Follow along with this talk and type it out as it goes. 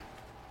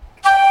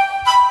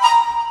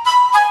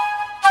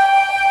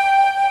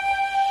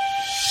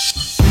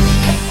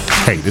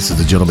Hey, this is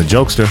the Gentleman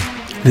Jokester.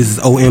 This is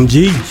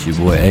OMG. It's your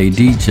boy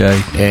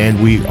ADJ.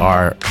 And we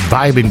are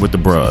vibing with the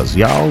bros.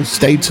 Y'all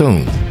stay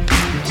tuned.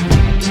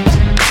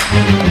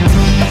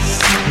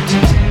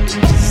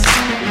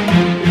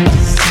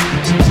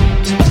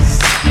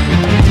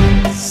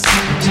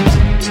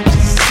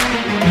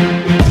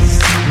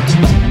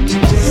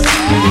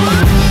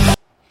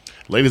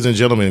 Ladies and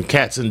gentlemen,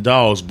 cats and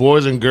dogs,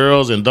 boys and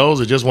girls, and those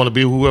that just want to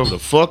be whoever the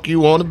fuck you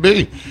want to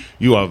be.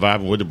 You are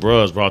vibing with the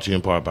bros, brought to you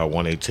in part by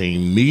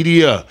 118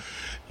 Media.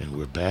 And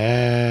we're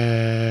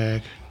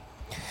back.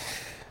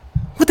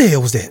 What the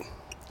hell was that?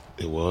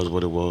 It was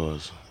what it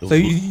was. So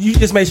you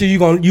just made sure you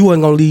wasn't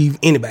gonna leave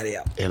anybody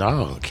out at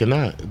all.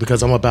 Cannot,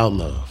 because I'm about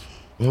love.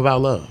 I'm about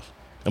love.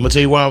 I'm gonna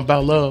tell you why I'm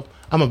about love.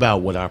 I'm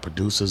about what our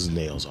producers'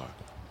 nails are.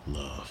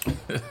 Love.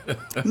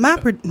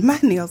 My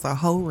nails are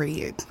whole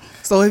red.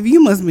 So if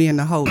you must be in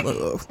the whole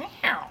love.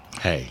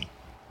 Hey,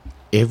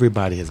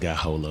 everybody has got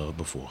whole love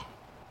before.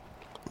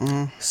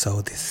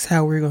 So this is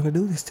how we're going to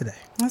do this today.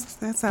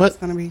 That's how it's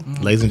going to be.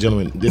 Ladies and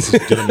gentlemen, this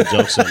is Gentleman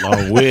Jokes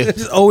along with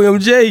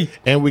OMG.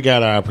 And we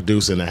got our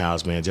producer in the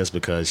house, man, just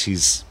because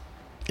she's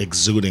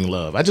exuding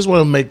love. I just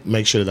want to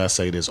make sure that I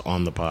say this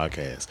on the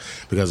podcast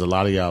because a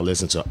lot of y'all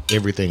listen to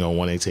everything on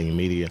 118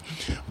 Media,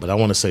 but I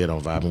want to say it on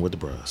Vibing with the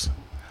Bros.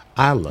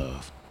 I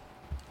love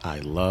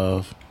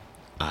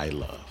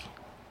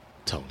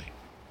Tony.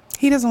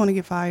 He doesn't want to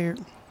get fired.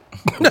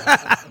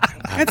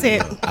 That's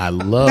it. I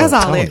love That's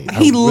all Tony. it.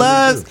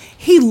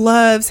 He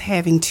loves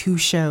having two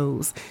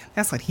shows.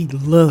 That's what he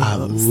loves. I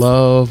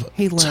love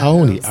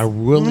Tony. I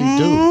really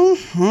do.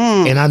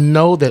 And I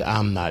know that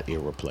I'm not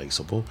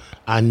irreplaceable.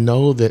 I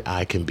know that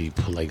I can be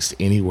placed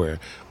anywhere,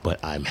 but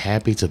I'm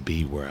happy to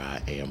be where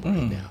I am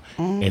right now.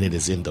 And it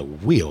is in the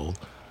will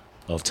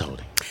of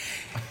Tony.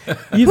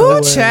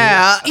 Ooh,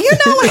 child. You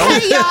know what?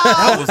 Hey, y'all.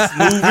 That was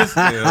smooth as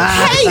hell.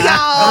 Hey,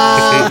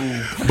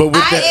 y'all. But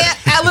with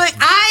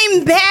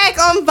I'm back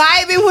on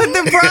Vibing with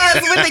the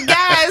Bros with the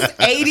guys.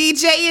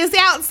 ADJ is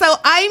out, so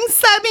I'm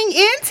subbing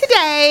in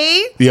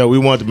today. Yeah, we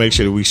want to make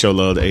sure that we show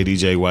love to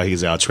ADJ while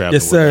he's out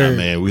traveling. Yes, sir.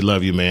 Man, we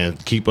love you, man.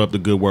 Keep up the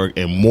good work,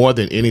 and more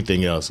than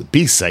anything else,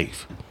 be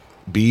safe.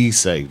 Be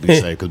safe,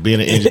 because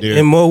being an engineer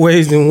in more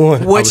ways than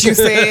one. What you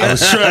said? I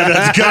was trying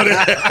not to cut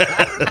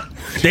it.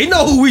 They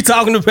know who we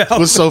talking about.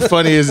 What's so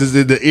funny is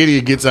that the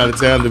idiot gets out of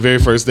town. The very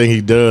first thing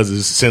he does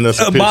is send us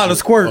a bottle of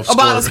squirt. A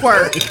bottle of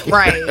squirt,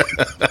 right?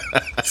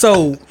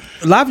 So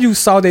a lot of you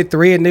saw that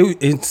thread,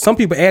 and some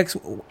people ask,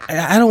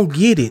 "I don't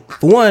get it."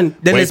 For one,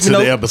 that wait lets till me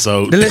know. The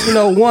episode. That lets me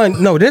know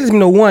one. No, that lets me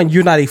know one.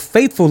 You're not a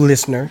faithful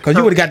listener because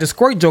you would have got the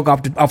squirt joke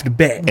off the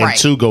bat. And right.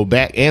 two, go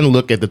back and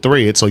look at the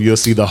thread so you'll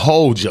see the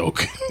whole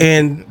joke.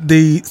 And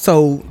the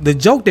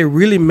joke that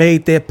really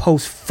made that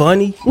post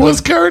funny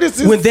was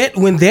Curtis.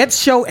 When that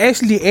show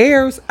actually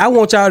airs, I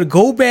want y'all to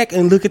go back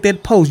and look at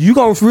that post. You're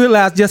gonna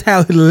realize just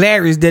how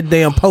hilarious that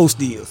damn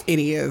post is. It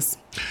is.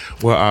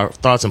 Well, our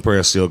thoughts and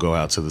prayers still go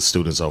out to the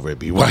students over at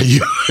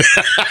BYU.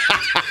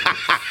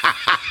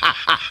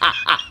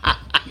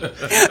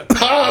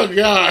 Oh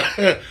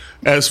God,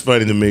 that's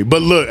funny to me.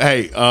 But look,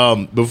 hey,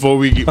 before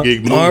we get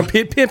moving,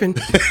 armpit pimping.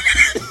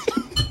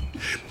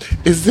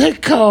 Is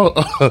that called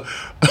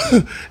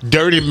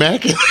dirty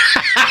macking?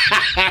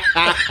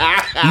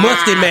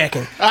 Musty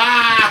macking.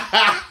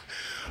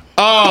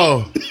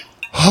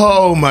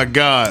 Oh my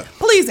God!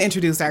 Please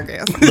introduce our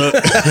guest.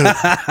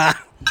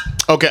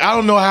 Okay, I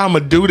don't know how I'm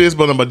gonna do this,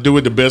 but I'm gonna do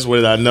it the best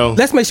way that I know.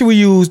 Let's make sure we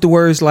use the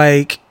words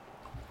like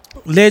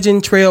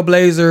legend,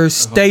 trailblazer,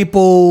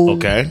 staple.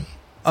 Okay.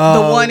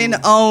 The one and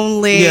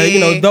only.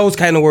 Yeah, those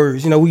kind of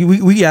words.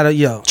 We gotta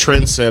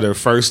trendsetter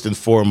first and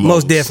foremost.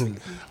 Most definitely.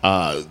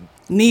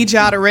 Need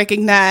y'all to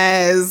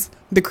recognize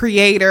the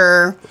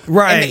creator,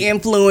 right, and the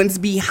influence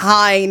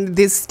behind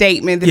this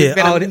statement. That has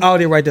been all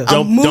that right there.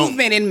 A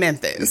movement in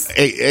Memphis.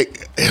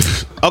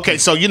 Okay,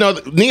 so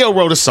Neo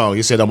wrote a song.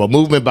 He said, "I'm a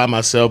movement by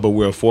myself, but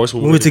we're a force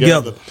when we're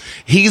together."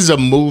 He's a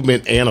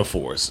movement and a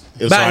force.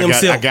 And by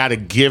himself. I got to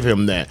give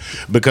him that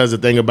because the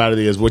thing about it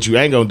is, what you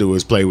ain't gonna do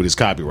is play with his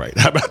copyright.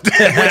 How about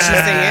that? What you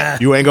saying?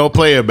 You ain't gonna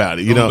play about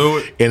it. Do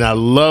it. And I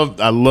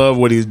love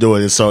what he's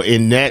doing. And so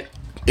in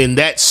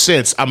that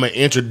sense, I'm going to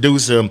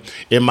introduce him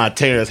in my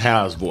Terrence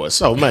House voice.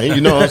 So, man,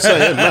 you know what I'm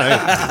saying,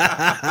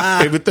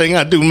 man? Everything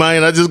I do,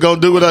 man, I just going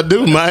to do what I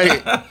do,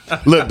 man.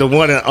 Look, the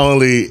one and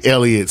only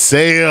Elliott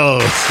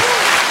Sayles.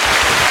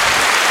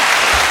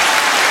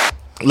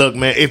 Look,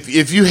 man,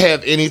 if you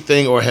have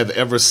anything or have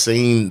ever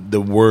seen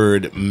the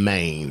word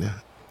Maine.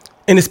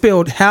 And it's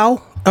spelled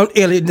how?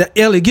 Elliott,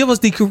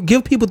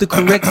 give people the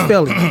correct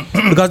spelling.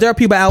 Because there are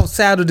people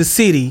outside of the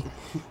city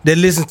that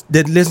listen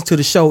to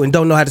the show and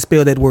don't know how to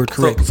spell that word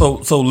correctly.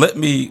 So let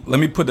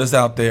me put this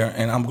out there,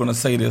 and I'm gonna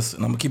say this,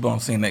 and I'm gonna keep on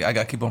saying that. I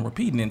gotta keep on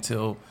repeating it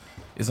until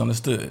it's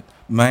understood.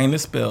 Maine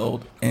is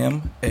spelled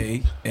Mane.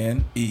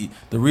 The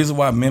reason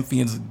why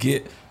Memphians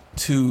get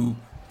to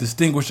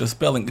distinguish the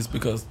spelling is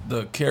because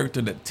the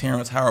character that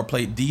Terrence Howard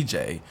played,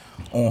 DJ,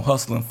 on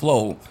Hustle and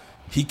Flow,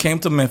 he came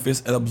to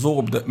Memphis and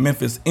absorbed the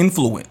Memphis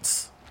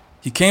influence.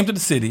 He came to the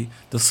city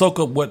to soak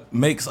up what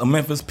makes a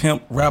Memphis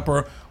pimp,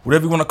 rapper,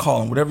 whatever you want to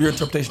call him, whatever your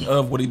interpretation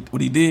of what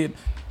he did.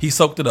 He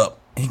soaked it up.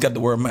 And he got the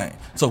word man.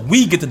 So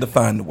we get to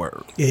define the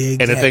word. Exactly.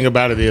 And the thing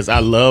about it is, I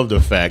love the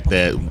fact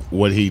that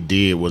what he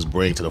did was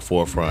bring to the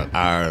forefront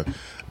our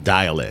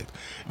dialect.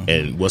 Mm-hmm.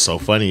 And what's so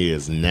funny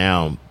is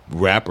now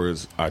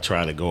rappers are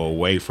trying to go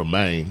away from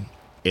Maine,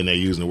 and they're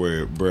using the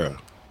word bruh.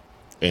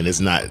 And it's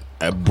not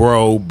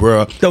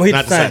bruh. Don't hit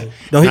not the same.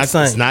 Don't hit the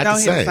same. It's not Don't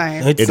the hit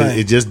the same. same.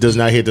 It just does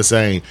not hit the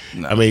same.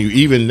 No. I mean,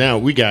 even now,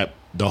 we got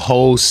the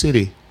whole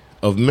city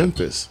of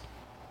Memphis.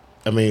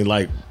 I mean,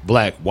 like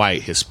black,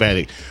 white,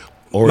 Hispanic,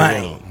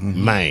 Oriental,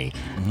 Maine.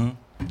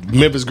 Mm-hmm.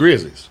 Memphis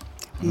Grizzlies.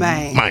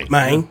 Maine.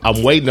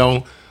 I'm waiting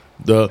on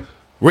the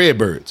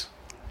Redbirds.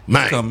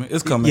 Maine.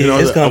 It's coming. Yeah, You know,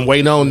 it's coming. I'm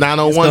waiting on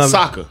 901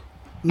 soccer.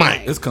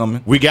 Maine. It's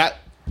coming. We got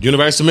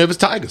University of Memphis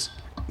Tigers.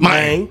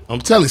 Maine. I'm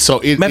telling you. So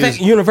it Matter of is.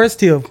 fact,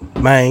 University of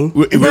Maine.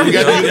 We got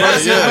the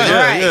University of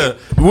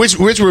Yeah.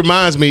 Which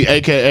reminds me,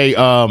 AKA,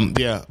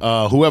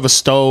 whoever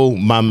stole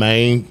my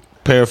main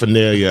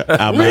paraphernalia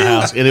out my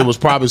house, and it was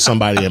probably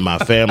somebody in my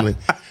family,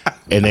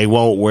 and they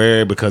won't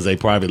wear it because they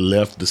probably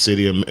left the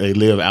city. They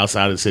live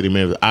outside of the city of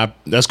Memphis.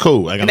 That's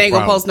cool. I got They ain't no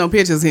gonna problem. post no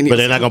pictures in it. But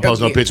they're not gonna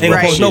post no pictures. Ain't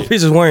gonna Right. post no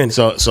pictures wearing it.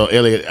 So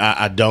Elliott,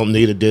 I don't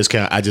need a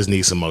discount. I just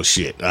need some more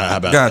shit. How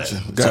about Gotcha,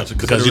 that? gotcha. So,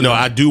 because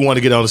I do want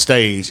to get on the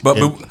stage. But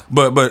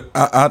and-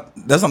 I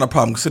that's not a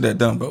problem. Consider that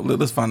done. But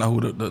let's find out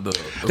who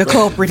the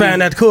culprit.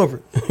 Find out the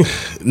culprit.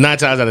 9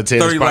 times out of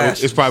 10, 30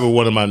 lashes. it's probably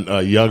one of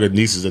my younger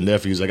nieces and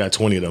nephews. I got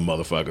 20 of them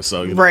motherfuckers.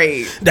 So you know.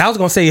 Right. I was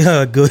gonna say,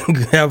 good fun,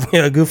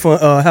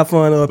 have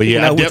fun. But picking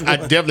yeah, out which I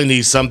one. definitely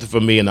need something for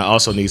me, and I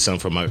also need something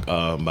for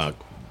my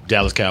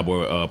Dallas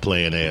Cowboy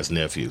playing ass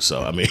nephew.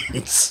 So I mean,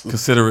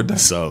 consider it done.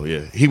 so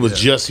yeah, he was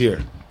just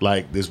here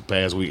like this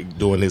past week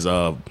doing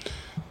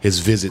his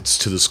visits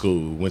to the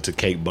school. Went to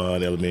Cape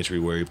Bond Elementary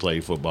where he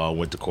played football.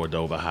 Went to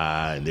Cordova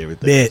High and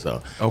everything. Bet.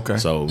 So Okay.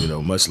 So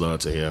much love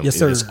to him. Yes, in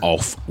sir. his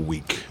off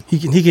week. He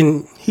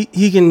can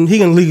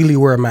legally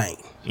wear a Maine.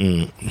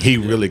 He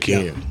really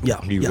can. Yeah,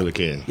 He really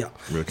can. Yeah.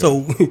 Really can.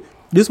 So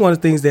this is one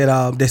of the things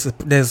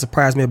that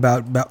surprised me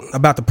about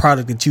the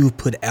product that you've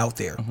put out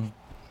there. Mm-hmm.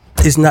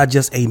 It's not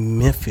just a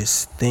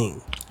Memphis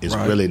thing, it's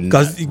Right. really not.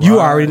 because you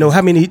already know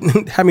how many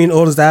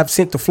orders I've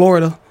sent to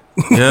Florida.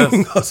 Yes.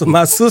 Because of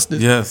my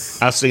sisters.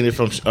 Yes. I've seen it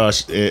from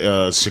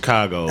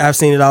Chicago. I've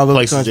seen it all over the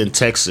places country. in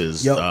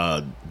Texas.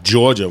 Yep.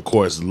 Georgia, of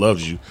course,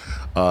 loves you,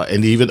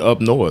 and even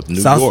up north,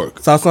 New York.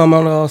 Saw some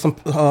on some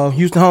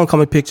Houston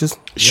homecoming pictures.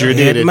 Sure They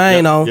did. had the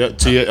Maine on. Yep,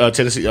 to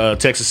Tennessee,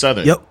 Texas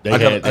Southern. Yep. They I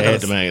had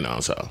got the Maine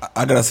on. So,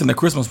 I gotta send a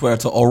Christmas sweater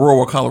to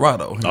Aurora,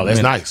 Colorado. oh,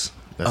 that's nice.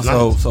 That's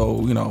So nice.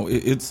 so you know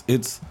it's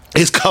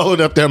It's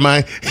cold up there,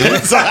 man.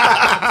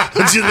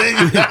 What you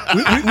think?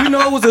 We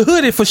know it was a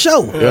hoodie for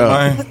sure.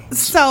 Yeah.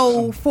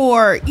 So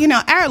for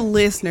our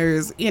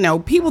listeners,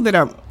 people that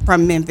are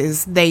from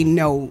Memphis, they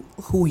know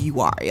who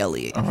you are,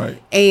 Elliott. All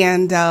right.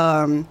 And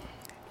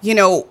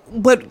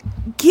but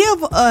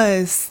give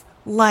us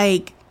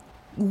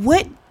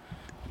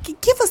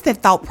give us that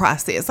thought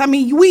process. I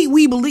mean,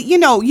 we believe,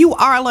 you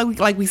are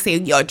like we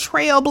said, you're a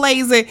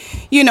trailblazer.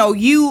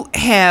 You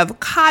have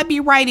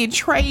copyrighted,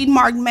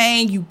 trademark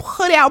Maine. You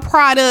put out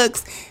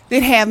products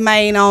that have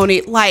Maine on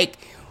it. Like,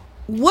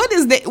 what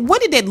did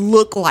that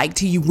look like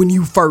to you when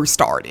you first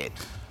started?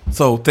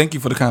 So thank you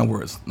for the kind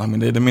words. I mean,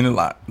 they mean a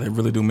lot. They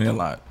really do mean a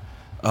lot.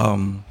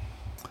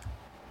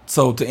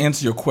 So to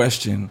answer your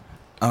question,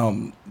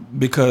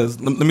 because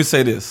let me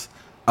say this.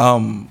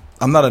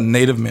 I'm not a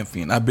native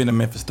Memphian. I've been in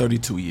Memphis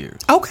 32 years.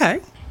 Okay.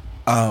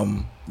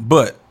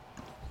 But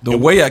the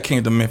way I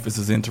came to Memphis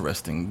is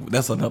interesting.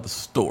 That's another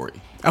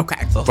story.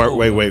 Okay. So-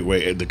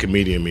 Wait. The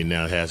comedian in me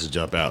now has to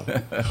jump out.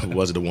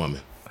 Was it a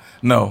woman?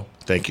 No.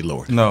 Thank you,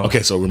 Lord. No.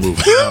 Okay, so remove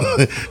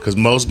it. Because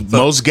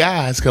most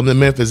guys come to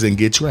Memphis and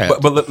get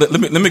trapped. But let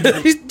me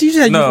give You just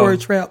had your word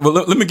trap. Well,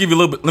 let me give you a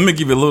little bit. Let me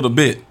give you a little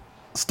bit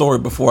story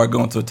before I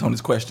go into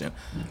Tony's question.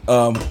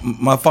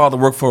 My father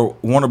worked for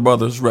Warner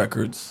Brothers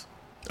Records.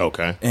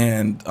 Okay.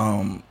 And,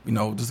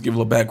 just to give a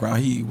little background,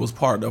 he was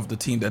part of the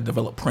team that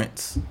developed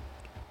Prince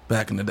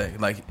back in the day.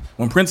 Like,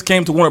 when Prince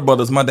came to Warner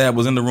Brothers, my dad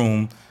was in the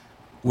room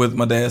with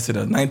my dad said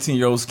a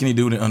 19-year-old skinny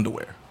dude in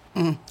underwear.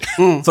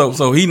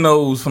 So he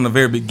knows from the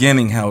very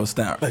beginning how it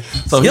started.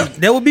 So Yep,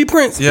 that would be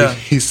Prince. yeah.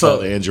 He saw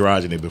the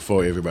androgyny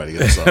before everybody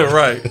else saw it.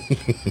 Right.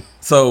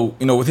 So,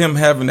 with him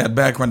having that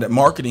background, that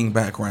marketing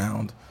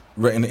background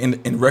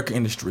in record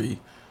industry,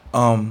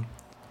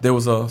 there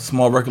was a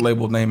small record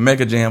label named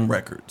Mega Jam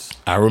Records.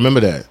 I remember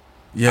that.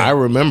 Yeah. I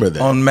remember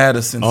that. On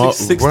Madison, Oh,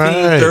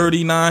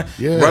 1639,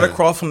 Yeah. right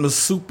across from the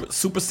Super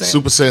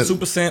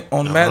Cent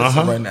on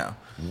Madison right now.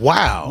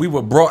 Wow. We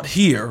were brought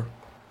here.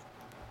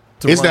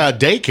 It's now a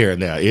daycare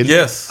now. Isn't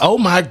Yes. It? Oh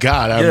my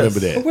God, I Yes. remember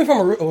that.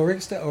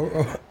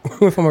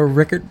 Went from a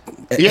record.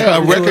 Yeah,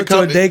 a record to a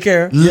company.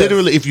 daycare.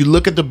 Literally, if you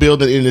look at the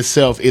building in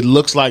itself, it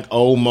looks like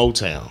old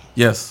Motown,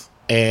 Yes,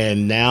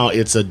 and now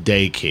it's a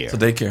daycare. it's a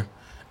daycare.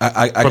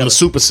 I From got the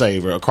Super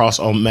Saver across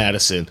on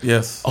Madison.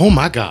 Yes. Oh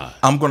my God.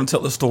 I'm going to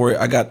tell the story.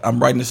 I'm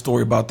writing a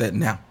story about that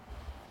now.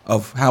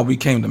 of how we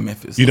came to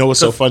Memphis. You know what's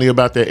so funny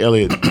about that,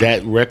 Elliott?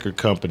 That record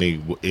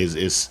company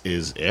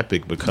is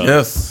epic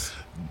because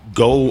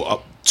go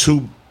up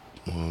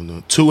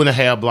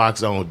 2.5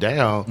 blocks on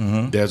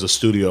down. There's a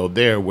studio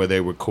there where they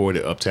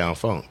recorded Uptown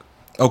Funk.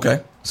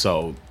 Okay,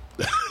 so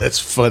that's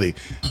funny.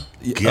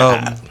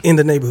 In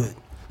the neighborhood.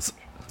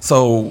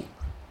 So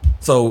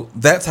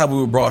that's how we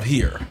were brought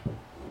here.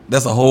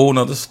 That's a whole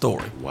nother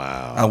story.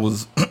 Wow. I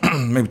was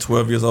maybe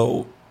 12 years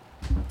old,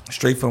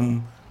 straight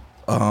from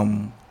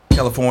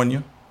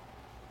California.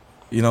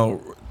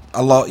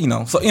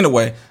 So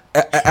anyway,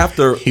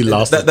 after he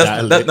lost that's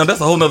a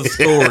whole nother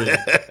story.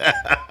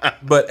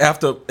 But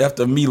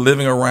after me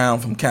living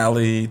around from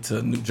Cali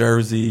to New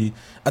Jersey,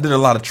 I did a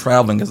lot of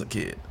traveling as a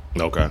kid.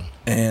 Okay.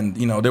 And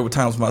there were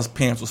times when my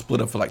parents were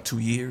split up for like 2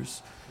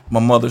 years. My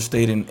mother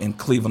stayed in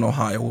Cleveland,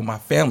 Ohio, where my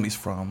family's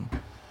from,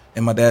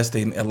 and my dad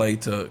stayed in L.A.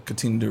 to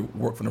continue to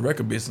work for the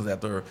record business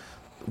after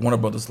Warner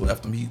Brothers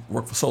left him. He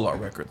worked for Solar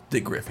Record,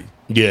 Dick Griffey.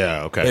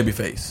 Yeah, okay.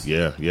 Babyface.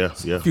 Yeah.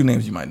 A few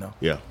names you might know.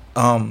 Yeah.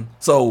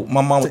 So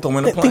my mom would throw me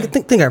in a plane.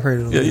 Think I've heard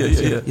of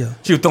it. Yeah.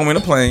 She would throw me in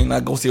a plane.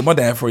 I'd go see my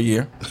dad for a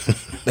year.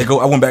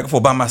 I went back and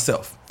forth by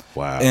myself.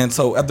 Wow. And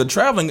so after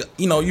traveling,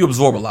 you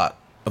absorb a lot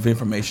of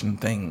information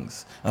and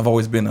things. I've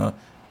always been a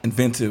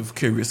inventive,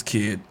 curious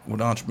kid with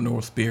an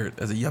entrepreneurial spirit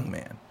as a young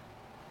man.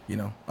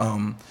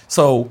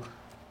 So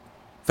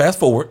fast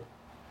forward,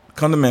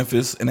 come to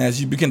Memphis, and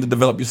as you begin to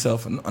develop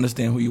yourself and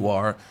understand who you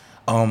are,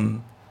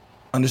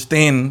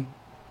 understand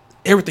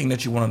everything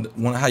that you want,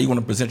 how you want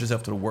to present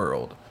yourself to the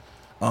world.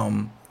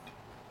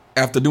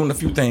 After doing a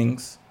few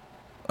things,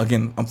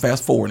 again, I'm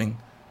fast forwarding.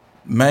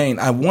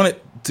 I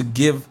wanted to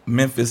give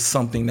Memphis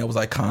something that was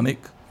iconic,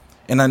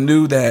 and I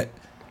knew that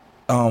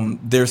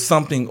there's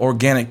something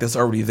organic that's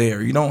already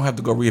there. You don't have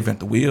to go reinvent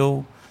the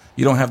wheel.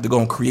 You don't have to go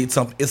and create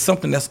something. It's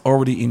something that's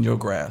already in your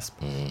grasp.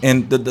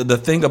 And the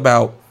thing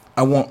about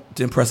I want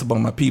to impress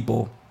upon my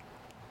people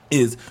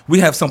is we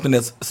have something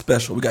that's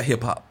special. We got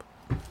hip hop.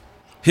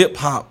 Hip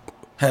hop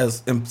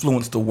has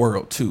influenced the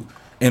world too,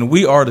 and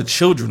we are the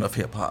children of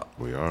hip hop.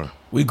 We are.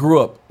 We grew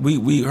up.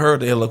 We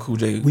heard the LL Cool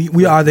J.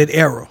 We are that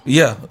era.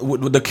 Yeah,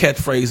 with the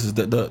catchphrases.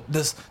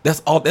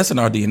 That's all. That's in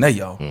our DNA,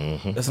 y'all.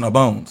 That's in our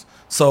bones.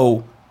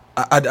 So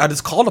I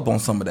just called up on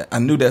some of that. I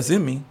knew that's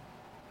in me,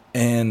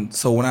 and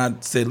so when I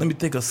said, "Let me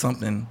think of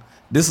something,"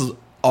 this is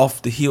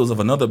off the heels of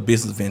another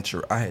business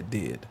venture I had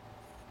did,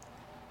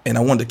 and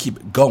I wanted to keep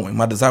it going.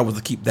 My desire was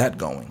to keep that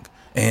going,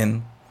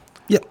 and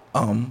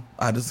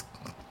I just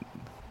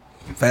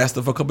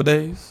fasted for a couple of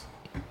days.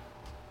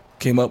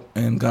 Came up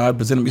and God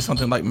presented me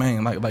something like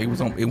it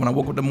was on. When I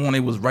woke up in the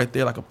morning, it was right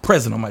there like a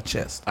present on my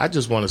chest. I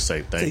just want to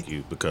say thank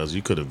you because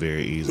you could have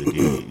very easily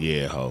did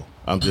yeah, ho.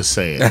 I'm just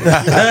saying. Well,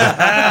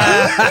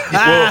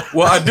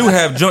 I do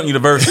have Joint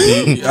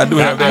University. I do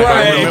have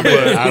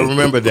that. I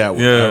remember that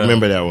one. Yeah. I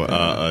remember that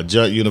one.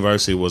 Joint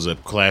University was a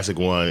classic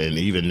one, and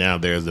even now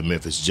there's the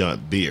Memphis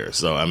Joint beer.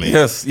 So I mean,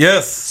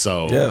 yes.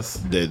 So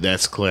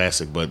that's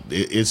classic, but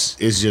it's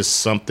just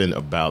something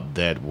about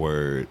that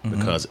word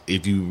because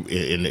if you,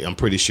 and I'm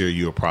pretty sure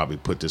you'll probably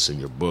put this in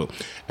your book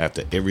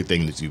after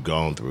everything that you've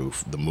gone through,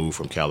 the move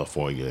from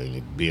California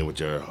and being with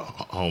your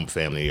home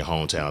family, your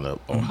hometown of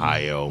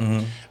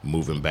Ohio.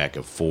 Moving back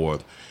and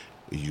forth,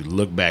 you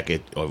look back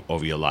at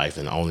over your life,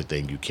 and the only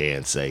thing you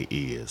can say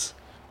is,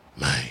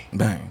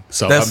 "Man."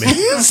 So that's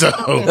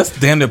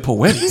damn near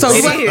poetic. So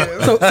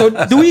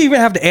do we even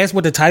have to ask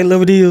what the title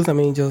of it is? I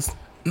mean, just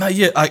not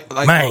yet. Like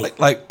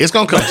it's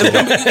gonna come to you.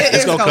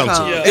 It's gonna come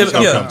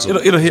to you.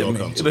 It'll hit me.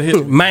 It'll hit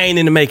me. Man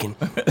in the making.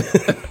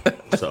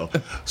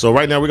 So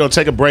right now we're gonna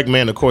take a break,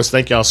 man. Of course,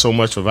 thank y'all so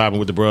much for vibing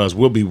with the bros.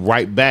 We'll be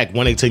right back.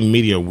 118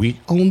 Media, we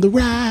on the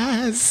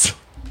rise.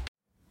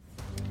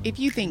 If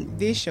you think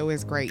this show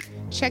is great,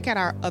 check out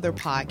our other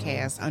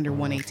podcasts under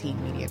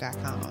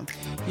 118media.com.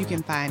 You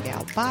can find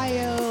out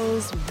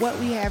bios, what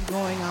we have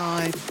going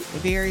on, the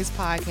various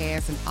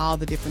podcasts, and all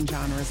the different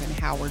genres and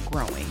how we're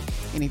growing.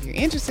 And if you're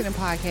interested in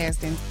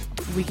podcasting,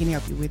 we can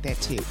help you with that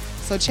too.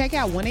 So check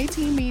out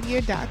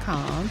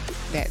 118media.com.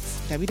 That's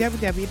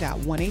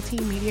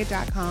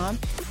www.118media.com,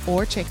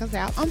 or check us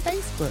out on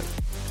Facebook.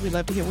 We'd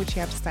love to hear what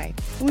you have to say,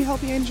 and we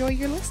hope you enjoy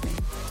your listening.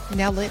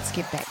 Now let's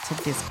get back to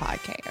this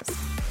podcast.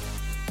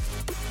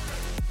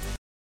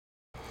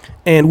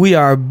 And we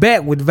are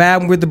back with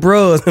Vibing with the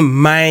Bros,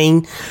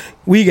 man.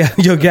 We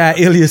got your guy,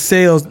 Elliott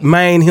Sayles,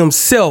 man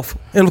himself.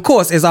 And of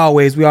course, as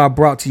always, we are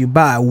brought to you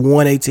by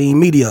 118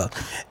 Media,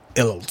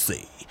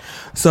 LLC.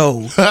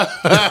 So,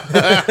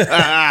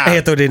 I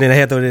had to throw it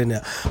in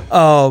there.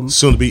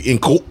 Soon to be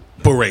incorporated.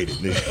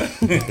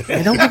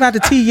 And don't give out the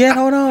tea yet.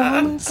 Hold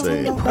on.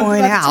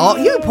 Pouring out.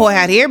 You pour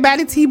out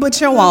everybody tea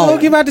but your own. Don't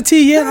give out the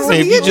tea yet.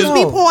 You just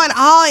be pouring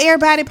all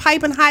everybody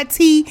piping hot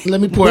tea. Let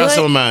me pour out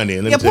some of mine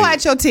then. Pour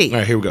out your tea. All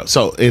right, here we go.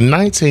 So in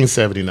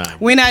 1979.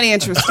 We're not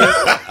interested.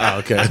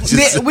 Okay.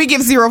 We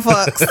give zero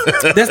fucks.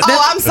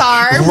 I'm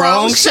sorry.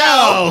 Wrong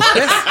show.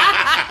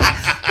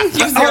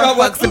 zero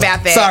fucks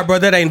about that. Sorry, bro,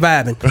 that ain't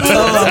vibing.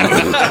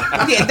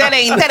 Yeah, that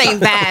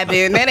ain't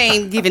vibing. That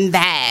ain't giving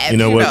vibes. You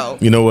know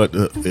what? You know what?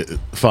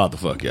 Father,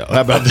 fuck y'all.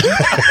 How about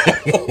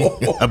that?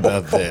 How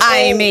about that?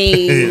 I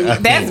mean,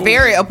 that's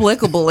very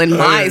applicable in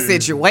my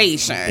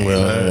situation.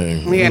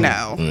 Well, You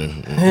know.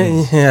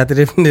 Yeah, after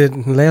the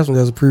last one,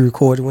 that was a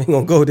pre-recorded. We ain't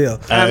gonna go there.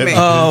 I mean,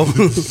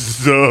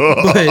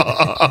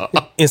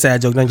 But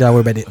inside joke. Don't y'all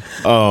worry about that.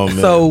 Oh man.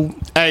 So,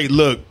 hey,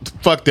 look,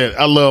 fuck that.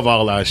 I love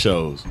all our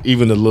shows,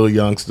 even the little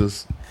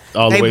youngsters.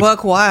 All the they way,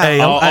 buck wild. Hey,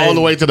 all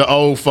the way to the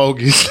old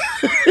fogies.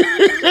 Who's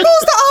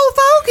the old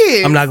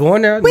fogies? I'm not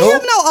going there. We Nope.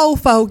 have no old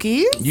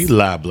fogies. You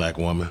lie, black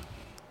woman.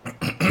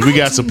 We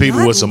got some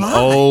people with some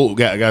old,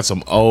 got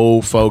some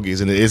old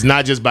fogies, and it's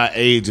not just by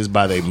age, it's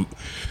by these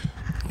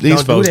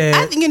Don't folks. do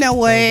that. You know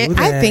what? Don't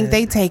do I that. think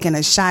they taking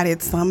a shot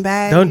at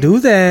somebody. Don't do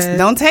that.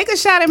 Don't take a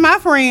shot at my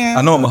friend.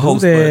 I know I'm a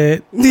host,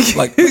 that. but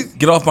like,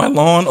 get off my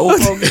lawn, old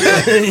folks.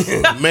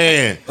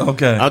 Man,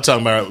 Okay. I'm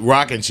talking about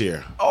rocking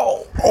chair.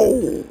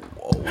 Oh.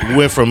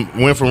 Went from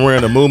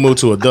wearing a muumuu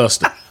to a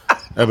duster.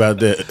 How about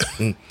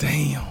that?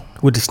 Damn.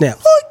 With the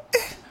snaps.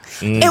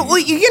 And, well,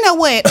 you know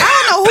what?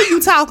 I don't know who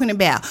you talking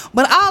about,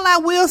 but all I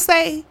will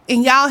say,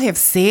 and y'all have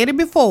said it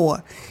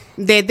before,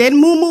 that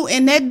muumuu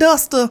and that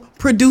duster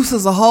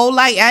produces a whole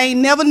lot. I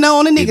ain't never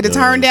known a nigga to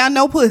turn down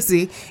no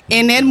pussy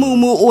in that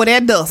muumuu or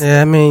that duster.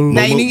 Yeah, I mean,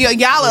 Now,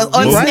 y'all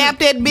unsnap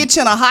that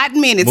bitch in a hot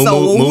minute.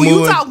 So who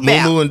you talking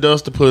about? Muumuu and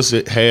duster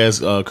pussy has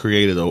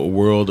created a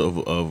world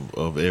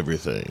of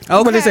everything.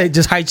 what they say,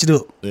 just height it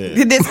up.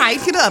 Yeah. This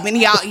hiked it up, and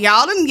y'all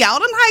done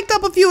hiked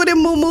up a few of them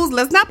muumuus.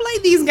 Let's not play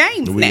these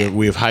games now.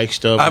 We have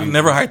hiked up. I've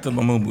never hiked up a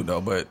muumuu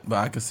though, but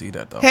I can see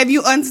that though. Have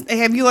you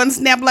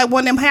unsnapped like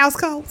one of them house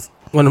coats?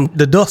 One of them,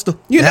 the duster,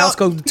 You the know- house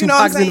coat, the you two know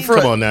what I'm pockets in the saying?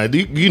 front. Come on now,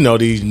 you know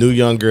these new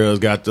young girls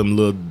got them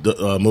little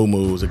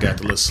muumuus that got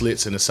the little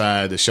slits in the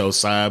side that show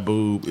side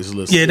boob. It's a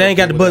little Yeah, they ain't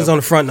got the buttons on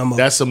the front no more.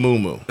 That's a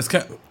muumuu. It's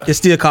kind It's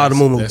still called a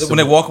muumuu. that's- when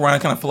they walk around,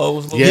 it kind of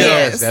flows. A little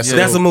Yes, bit.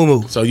 That's a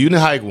muumuu. So you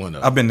didn't hike one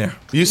though. I've been there.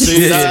 You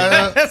see,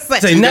 Yeah. Say,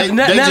 See, now, they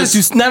now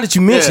just- that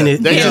you mention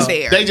it, They yeah. just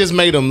there. they just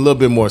made them a little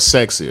bit more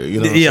sexier. You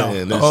know what Yeah. I'm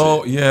saying? That's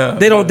Oh it. yeah.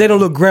 they don't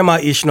look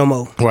grandma-ish no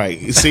more.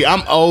 Right. See,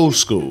 I'm old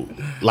school.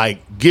 Like,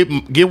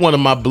 get one of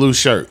my blue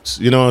shirts.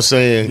 You know what I'm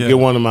saying? Yeah. Get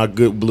one of my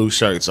good blue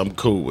shirts. I'm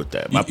cool with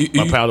that. My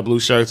You- powder blue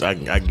shirts, I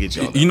can get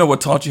you on that. You know what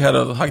taught you how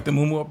to hike the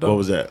muumuu up though? What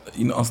was that?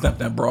 You know, unsnap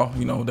that bra.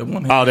 You know that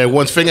one. Oh, that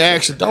one finger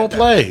action. Don't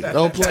play.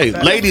 Don't play.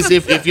 Ladies,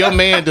 if your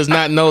man does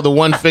not know the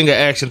one finger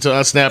action to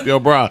unsnap your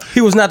bra,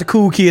 He was not the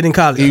cool kid in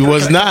college. he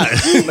was not.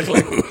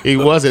 He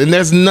wasn't. And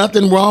there's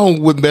nothing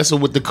wrong with messing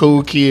with the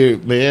cool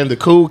kid, man. The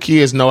cool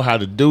kids know how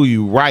to do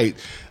you right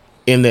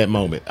in that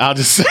moment. I'll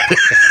just say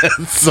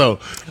that. So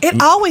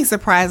It always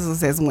surprises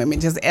us as women,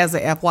 just as a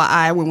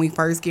FYI, when we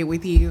first get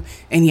with you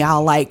and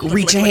y'all like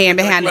reach your hand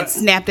behind and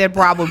snap that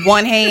bra with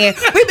one hand.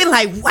 We be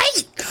like,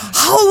 wait,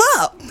 hold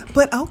up.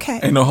 But okay.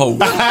 Ain't no hole.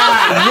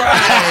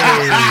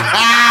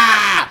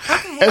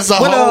 it's a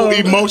whole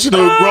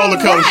emotional roller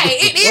coaster. Right.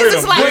 It is.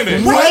 It's like,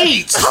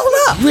 Wait.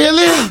 hold up.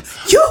 Really?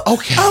 You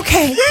Okay.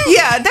 Okay.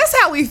 Yeah, that's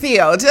how we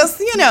feel. Just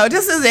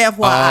just as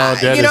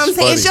FYI. that You know what is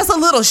I'm saying? It's funny. just a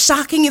little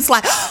shocking. It's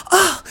like,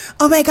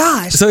 oh my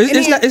gosh. So And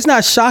then- it's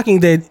not shocking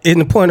that in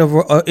the point of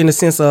in the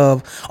sense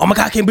of, oh my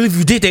God, I can't believe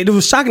you did that. It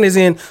was shocking as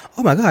in,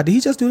 oh my God, did he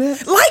just do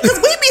that? Like, cause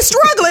we be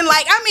struggling.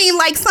 Like, I mean,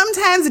 like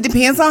sometimes it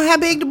depends on how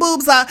big the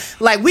boobs are.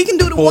 Like, we can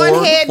do the one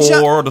head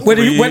jump. Four, the Where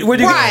do you three. where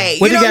do you, Right,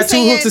 where you do know you what got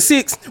I'm two hooks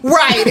saying? of six?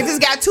 Right, if it's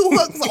got two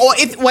hooks,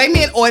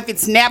 or if it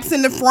snaps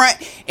in the front.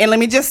 And let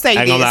me just say I ain't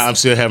this: gonna lie, I'm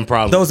still having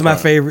problems. Those are my with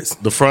the front. favorites.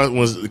 The front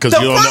ones, because The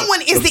you don't front know,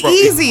 one is the front-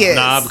 easiest.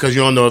 Nah, because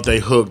you don't know if they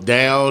hook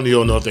down, you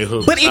don't know if they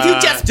hook. but if you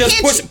just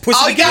pinch, push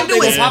it all you gotta together, do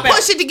they is gonna pop out.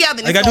 push it together.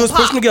 And I it's gotta do is gonna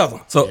push them pop.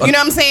 together. So You know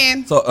what I'm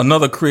saying? So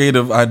another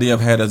creative idea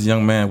I've had as a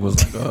young man was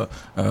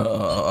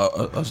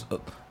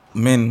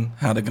men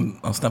how they can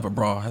snap a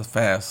bra, how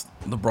fast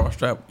the bra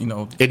strap.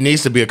 It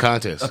needs to be a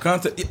contest. A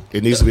content.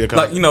 It needs to be a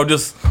contest.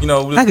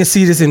 Like I can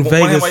see this in One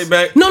hand Vegas. way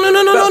back. No.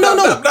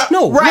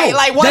 Right, no.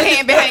 like one That-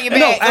 hand behind your back.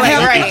 No, I Like,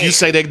 have- right. If you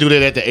say they do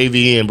that at the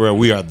AVN, bro,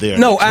 we are there.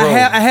 No, Bro.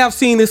 I have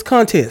seen this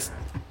contest.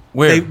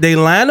 Where? They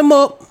lined them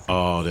up.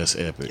 Oh, that's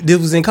epic. This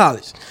was in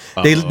college.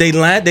 They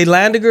lined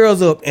the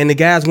girls up, and the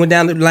guys went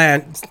down the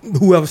line.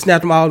 Whoever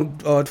snapped them all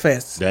the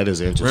fastest. That is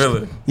interesting.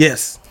 Really?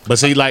 Yes. But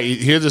see, like,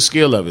 here's the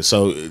skill of it.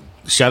 So,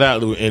 shout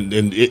out to and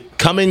it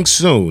coming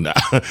soon.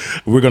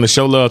 We're gonna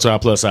show love to our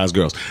plus size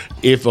girls.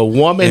 If a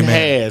woman Amen.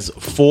 has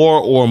 4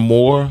 or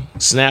more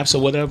snaps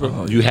or whatever,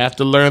 you have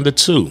to learn the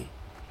 2.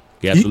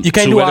 You can't two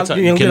do at a all- time.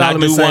 you You don't get all cannot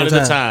them at do the one same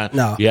at a time. time.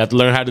 No. You have to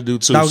learn how to do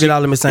 2. Don't get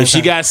all them at the same If she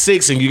time. got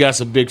 6 and you got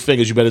some big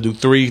fingers, you better do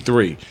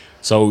 3.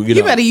 So you You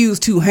know. better use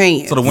two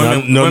hands. So the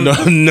women. No.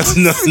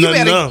 You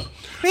better-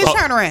 Bitch,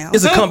 turn around.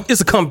 It's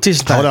a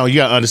competition thing. Hold on, you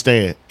gotta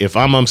understand. If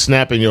I'm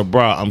unsnapping your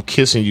bra, I'm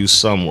kissing you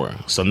somewhere.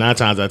 So 9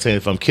 times out of 10,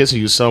 if I'm kissing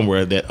you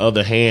somewhere, that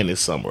other hand is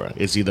somewhere.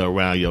 It's either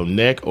around your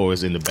neck or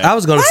it's in the back. I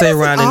was gonna Why say does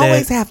around it the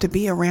always neck. have to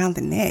be around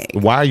the neck?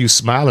 Why are you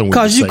smiling? When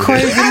Cause you say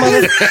crazy that?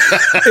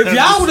 mother. If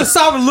y'all would have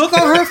saw the look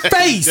on her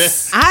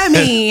face. I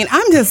mean,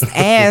 I'm just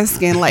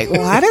asking, like,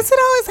 why does it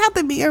always have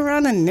to be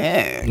around the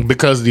neck?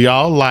 Because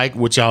y'all like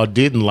what y'all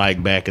didn't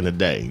like back in the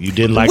day. You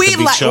didn't like to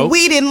be choked.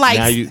 We didn't like.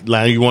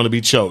 Now you want to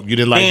be choked. You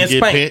didn't like And to get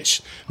spanked.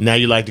 pinched. Now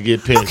you like to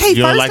get pinched. Okay, you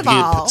don't first like of to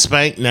all- get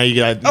spanked. Now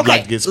you like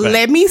Okay, to get spanked.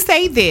 let me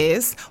say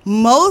this.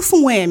 Most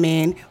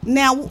women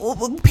now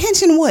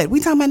pinching what? We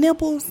talking about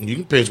nipples? You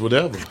can pinch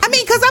whatever. I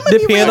mean, because I'm gonna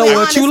be Depend really on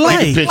what you honest,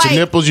 like. You can pinch your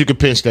nipples. You can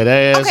pinch that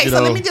ass. Okay, you so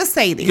know. let me just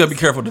say this. You gotta be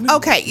careful.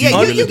 Okay,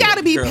 yeah, you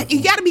gotta be Careful.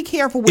 you gotta be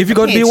careful with If you're the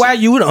gonna be pinching. white,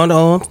 you would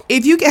underarm.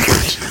 If you get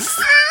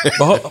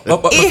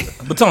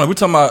But Tony, we're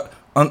talking about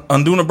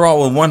undoing the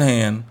bra with one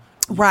hand,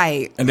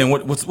 right. and then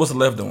what's the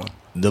left doing?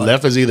 The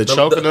left is either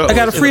choking up. I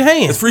got a free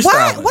hand. It's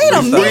freestyling. Wait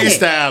a minute.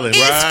 Freestyling, It's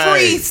right.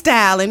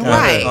 freestyling, Yeah,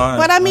 right? all right,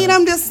 But I mean, all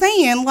right. I'm just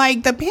saying,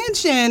 like the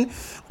pinching.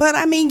 But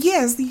I mean,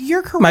 yes,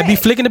 you're correct. Might be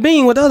flicking the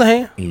bean with the other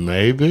hand.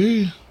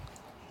 Maybe.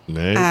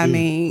 I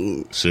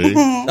mean, See,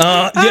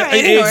 Yeah, right,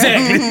 anyway.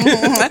 exactly.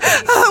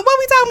 what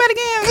we talking about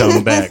again?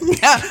 come back.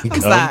 I'm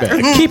Come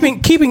sorry.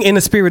 back. keeping in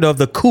the spirit of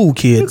the cool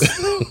kids.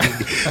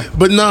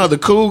 But no, the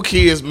cool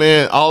kids,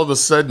 man, all of a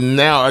sudden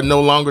now are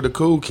no longer the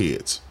cool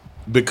kids.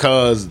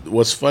 Because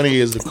what's funny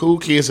is the cool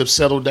kids have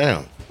settled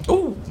down.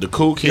 Ooh. The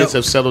cool kids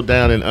have settled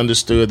down and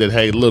understood that,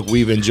 hey, look,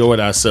 we've enjoyed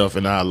ourselves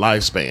in our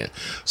lifespan.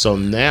 So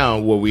now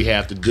what we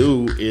have to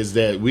do is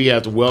that we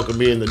have to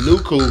welcome in the new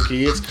cool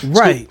kids.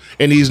 Right.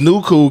 And these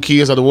new cool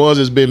kids are the ones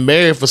that's been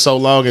married for so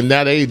long and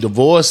now they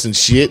divorced and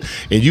shit.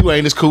 And you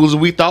ain't as cool as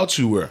we thought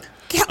you were.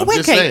 Yeah, I'm wait,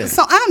 just okay, saying.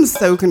 so I'm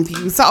so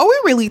confused. So are we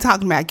really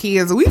talking about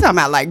kids? Or are we talking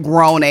about like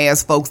grown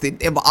ass folks that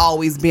have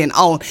always been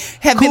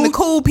been the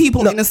cool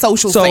people in the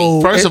social so-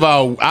 space? First of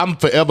all, I'm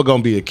forever going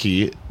to be a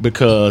kid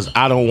because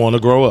I don't want to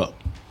grow up.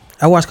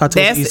 I watched cartoons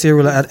That's- eat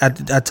cereal.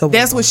 I told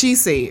That's what she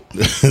said.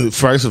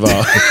 First of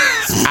all,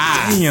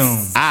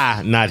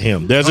 Damn. not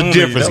him. There's a Only,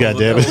 difference, that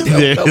was- goddammit. that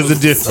There's was-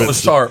 a difference. That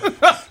was sharp. was.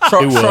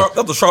 Sharp.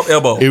 That was a sharp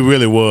elbow. It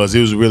really was.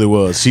 It really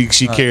was. She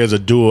carries a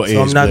dual edge.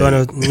 So I'm not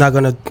blade.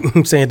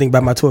 gonna say anything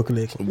about my toy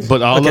collection.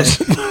 But all of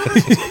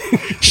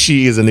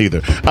she isn't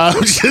either.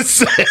 I'm just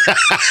saying.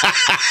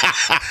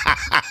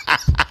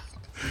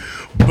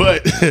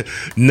 But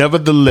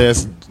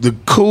nevertheless, the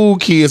cool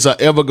kids are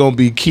ever gonna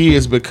be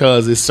kids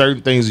because there's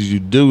certain things that you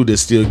do that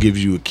still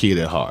gives you a kid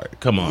at heart.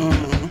 Come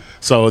on.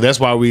 So that's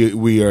why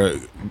we are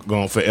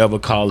gonna forever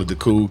call it the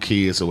cool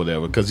kids or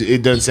whatever, because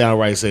it doesn't sound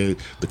right saying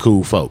the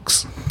cool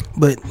folks.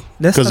 But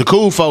that's Because the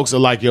cool folks are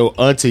like your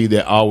auntie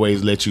that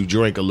always let you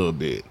drink a little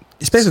bit.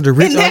 especially the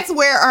rich. And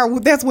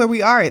that's where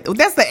we are at.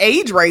 That's the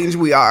age range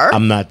we are.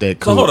 I'm not that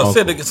So cool. hold on.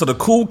 uncle. So the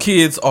cool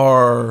kids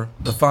are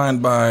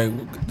defined by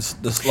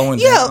the slowing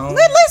Yeah, down.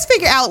 let's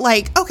figure out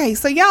like, okay,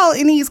 so y'all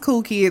in these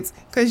cool kids,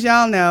 because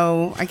y'all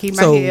know I keep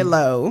my So- head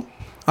low.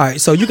 All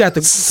right, so you got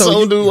the.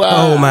 So do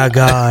I. Oh my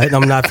God,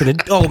 I'm not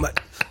finna. Oh my.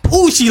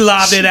 Ooh, she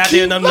lobbed it out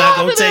there, and I'm not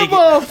gonna lobbing take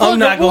that it. I'm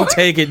not gonna motherfucker,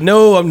 take it.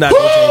 No, I'm not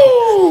gonna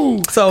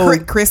take it. So,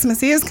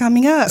 Christmas is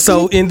coming up.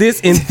 so in this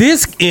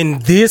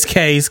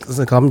case, 'cause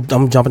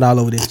I'm jumping all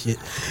over this shit.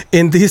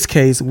 In this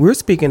case, we're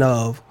speaking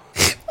of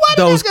why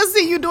those. did I just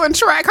see you doing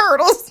track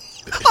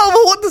hurdles over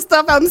what the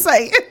stuff I'm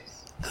saying?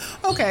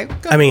 Okay,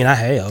 go. I mean, I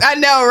have. I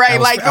know, right?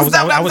 Like the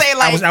stuff I'm saying,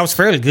 like I was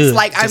fairly good. it's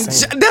like Just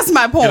saying. that's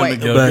my point.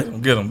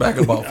 Get them back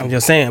about. I'm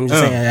just saying.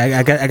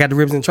 I got the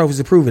ribbons and trophies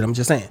to prove it. I'm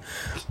just saying.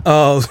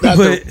 Not,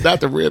 But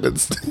not the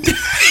ribbons.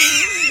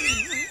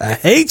 I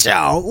hate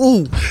y'all.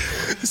 Ooh.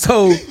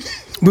 So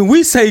when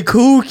we say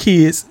cool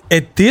kids,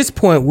 at this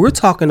point, we're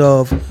talking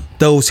of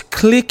those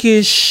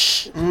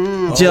cliquish,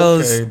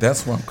 just Okay,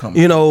 that's where I'm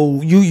coming. you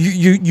know,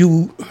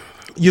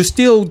 you're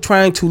still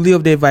trying to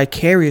live that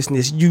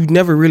vicariousness. You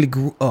never really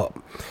grew up.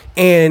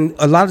 And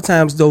a lot of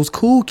times those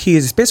cool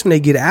kids, especially when they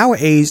get our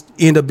age,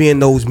 end up being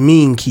those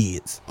mean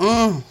kids.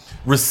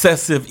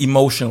 Recessive,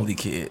 emotionally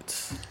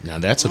kids. Now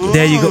that's a good.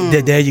 There you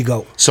go. There you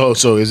go. So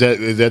is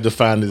that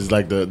defined as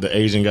like the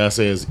Asian guy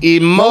says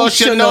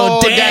emotional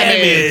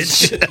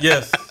damage?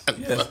 Yes.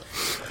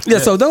 Yeah,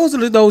 so those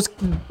are those,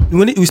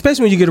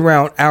 especially when you get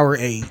around our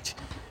age.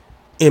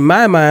 In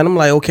my mind, I'm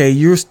like, okay,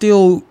 you're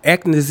still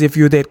acting as if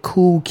you're that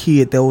cool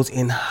kid that was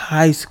in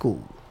high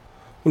school.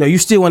 You know, you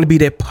still want to be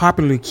that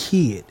popular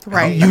kid.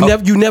 Right.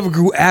 You never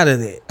grew out of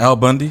that. Al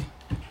Bundy.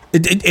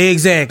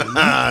 Exactly.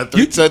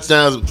 3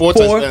 touchdowns, 4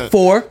 touchdowns.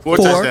 Four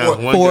touchdowns,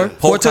 one four game.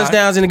 Hulk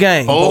touchdowns in the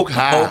game. Hulk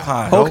high.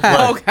 Hulk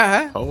high.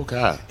 Okay. Hulk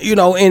high. You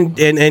know,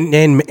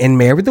 and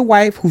married the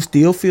wife who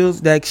still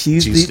feels like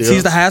she's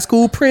the high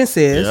school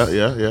princess.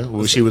 Yeah.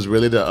 Well, she was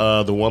really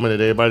the woman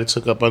that everybody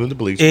took up under the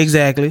bleachers.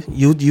 Exactly.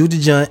 You the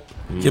junt.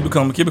 Keep it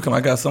coming. I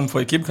got something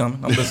for you. Keep it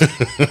coming. I'm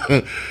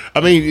listening. I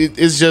mean,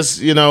 it's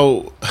just, you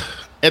know,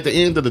 at the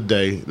end of the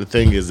day, the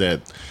thing is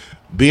that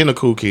being a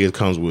cool kid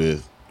comes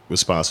with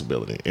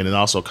responsibility, and it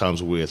also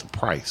comes with a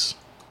price.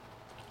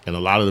 And a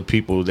lot of the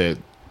people that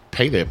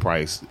pay that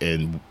price,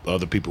 and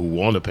other people who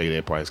want to pay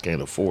that price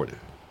can't afford it.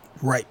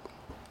 Right.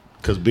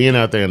 Because being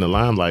out there in the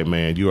limelight,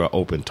 man, you're an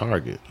open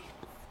target.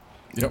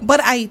 Yep. But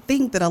I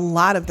think that a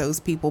lot of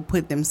those people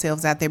put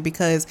themselves out there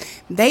because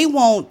they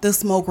want the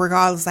smoke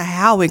regardless of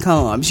how it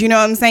comes. You know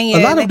what I'm saying? A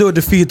lot of them do it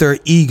to feed their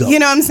ego. You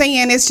know what I'm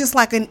saying? It's just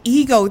like an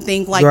ego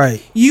thing. Like,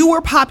 Right. you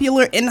were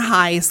popular in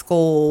high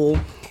school,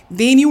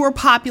 then you were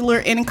popular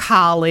in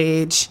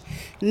college.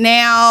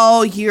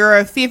 Now you're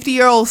a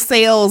 50-year-old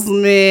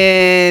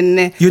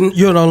salesman.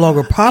 You're no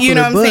longer popular. You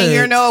know what I'm saying?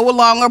 You're no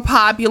longer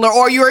popular,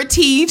 or you're a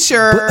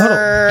teacher. Hold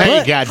on. Hey,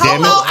 But-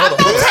 goddamn Hold on,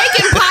 it! I'm not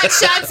taking pot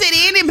shots at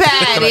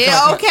anybody.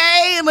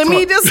 Okay, let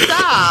me just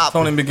stop.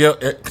 Tony Miguel,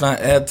 can I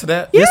add to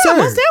that? Yeah, Yes, sir.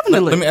 most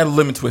definitely. Let me add a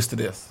lemon twist to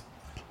this.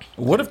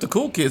 What if the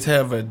cool kids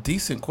have a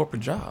decent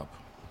corporate job,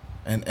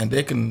 and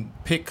they can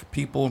pick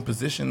people in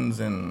positions,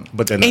 and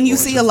But they're not And you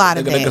going see to. a lot they,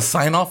 of they can that.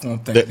 sign off on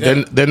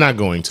things. They're not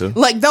going to.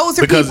 Like, those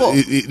are because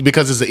people.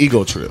 because it's an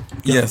ego trip.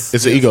 Yes,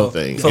 It's an ego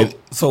thing.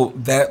 So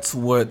that's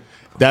what.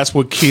 That's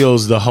what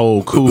kills the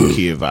whole cool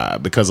kid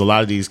vibe, because a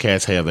lot of these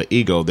cats have an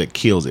ego that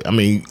kills it. I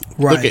mean,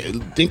 Right.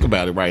 think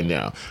about it right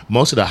now.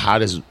 Most of the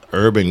hottest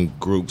urban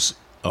groups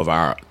of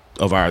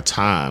our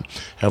time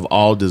have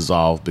all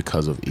dissolved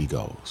because of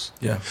egos.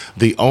 Yeah.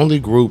 The only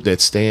group that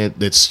stood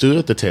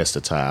the test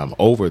of time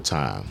over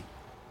time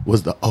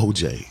was the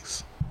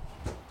OJs.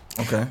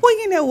 Okay. Well,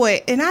 you know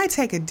what? And I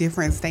take a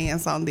different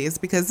stance on this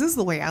because this is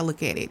the way I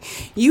look at it.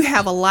 You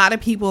have a lot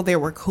of people that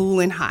were cool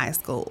in high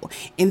school,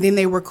 and then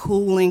they were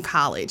cool in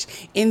college,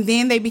 and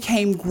then they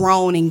became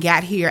grown and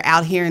got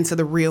out here into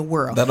the real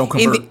world. That don't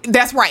convert. And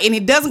that's right. And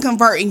it doesn't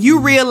convert. And you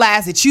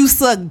realize that you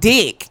suck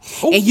dick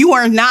and you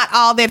are not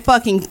all that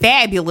fucking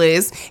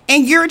fabulous,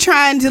 and you're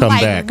trying to Come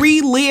like back.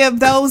 relive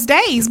those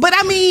days. But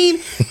I mean,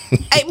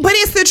 but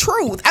it's the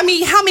truth. I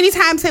mean, how many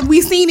times have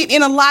we seen it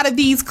in a lot of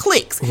these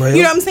cliques? Well,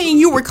 You know what I'm saying?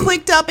 You were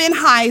clicked up in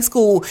high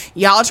school.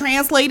 Y'all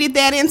translated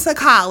that into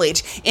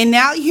college. And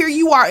now here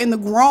you are in the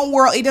grown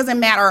world. It doesn't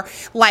matter.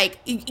 Like,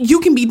 you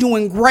can be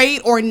doing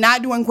great or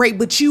not doing great,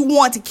 but you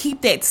want to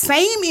keep that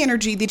same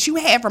energy that you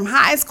had from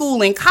high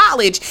school and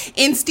college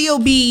and still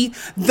be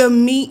the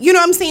mean, you know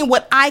what I'm saying?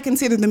 What I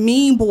consider the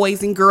mean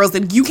boys and girls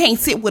that you can't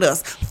sit with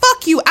us.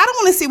 Fuck you. I don't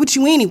want to sit with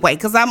you anyway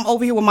because I'm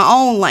over here with my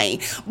own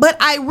lane. But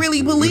I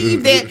really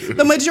believe that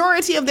the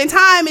majority of the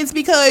time it's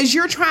because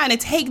you're trying to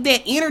take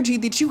that energy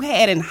that you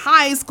had in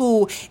high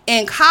school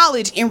and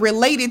college and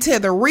relate it to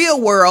the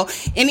real world,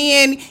 and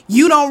then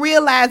you don't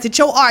realize that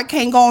your art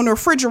can't go on the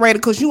refrigerator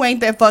because you ain't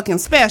that fucking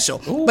special.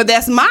 But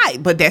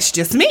that's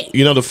just me.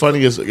 You know, the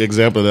funniest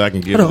example that I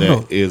can give of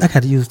that is I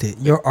gotta use that.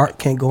 Your art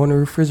can't go in the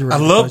refrigerator. I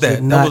love because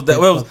that. you're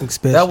not fucking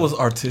special. That was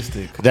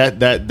artistic.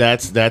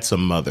 that's a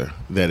mother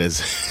that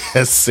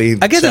has seen.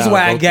 I guess that's child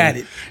why I go got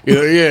through-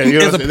 it. Yeah, you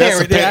know, As a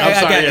that's parent, I'm I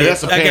sorry, got yeah, it.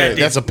 that's a I got parent.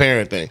 it. That's a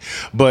parent thing.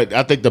 But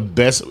I think the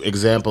best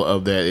example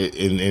of that,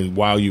 and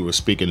while you were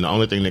speaking, the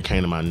only thing that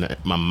came to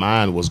my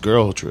mind was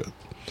Girls Trip.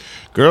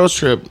 Girls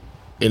Trip.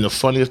 And the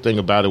funniest thing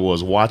about it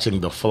was watching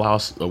the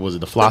Flossy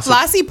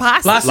Flossy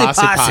Posse.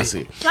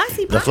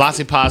 Flossy. The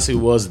Flossy Posse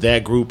was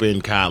that group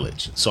in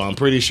college. So I'm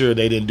pretty sure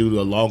they didn't do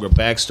a longer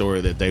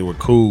backstory that they were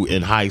cool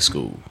in high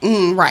school.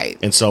 Right.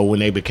 And so when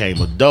they became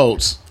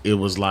adults, it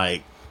was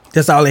like,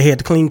 That's all they had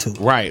to cling to.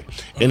 right.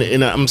 And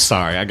I'm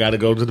sorry, I got to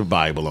go to the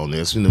Bible on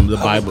this. You know, the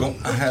Bible.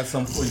 I had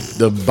something for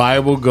you. The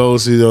Bible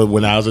goes to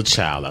when I was a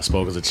child, I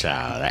spoke as a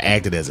child, I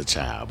acted as a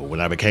child. But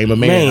when I became a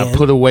man, I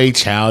put away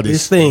childish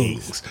These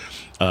things.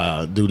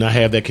 Do not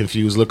have that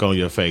confused look on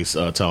your face,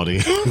 Tony.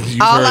 You've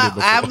All heard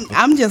it before.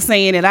 I'm just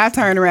saying that I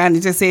turned around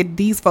and just said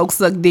these folks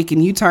suck dick,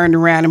 and you turned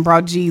around and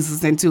brought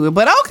Jesus into it.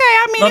 But okay,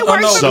 I mean, it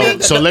works for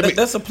me. So let me-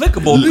 That's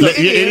applicable. It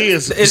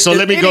is. So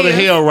let me go to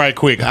hell right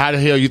quick. How the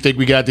hell you think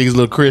we got these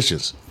little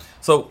Christians?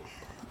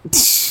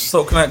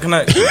 So can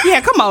I Yeah,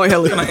 come on,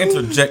 Hillary. can I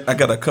interject? I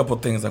got a couple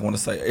of things I want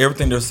to say.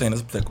 Everything they're saying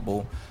is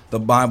applicable. The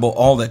Bible,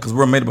 all that, because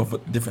we're made up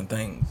of different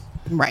things.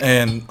 Right.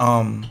 And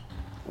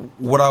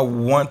what I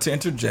want to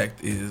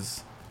interject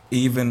is,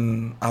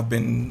 even I've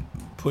been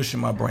pushing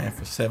my brand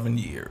for 7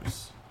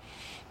 years.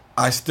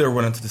 I still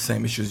run into the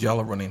same issues y'all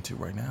are running into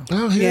right now.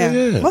 Oh,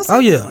 yeah. Most Oh,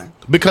 yeah. definitely.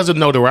 Because of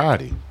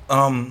notoriety.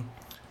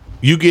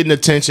 You getting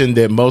attention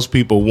that most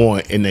people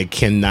want and they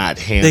cannot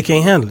handle. They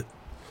can't handle it.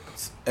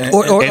 And,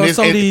 Or And it's-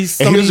 some of and- these.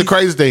 and some of here's the these-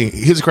 crazy thing.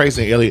 Here's the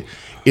crazy thing, Elliott.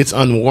 It's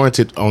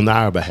unwarranted on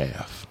our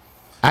behalf.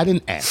 I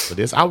didn't ask for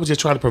this. I was just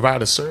trying to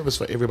provide a service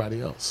for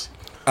everybody else.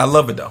 I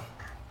love it though.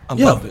 I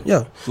Yeah, love it.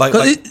 yeah. Like,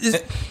 'Cause like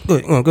it's- go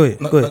ahead. Go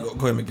ahead. no, Go ahead.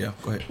 go ahead, Miguel.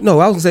 Go ahead. No,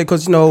 I was gonna say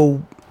because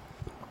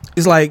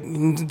it's like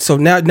so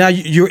now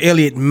you're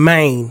Elliott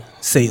main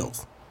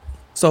sales.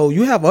 So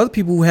you have other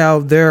people who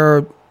have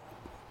their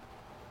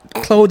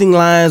clothing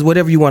lines,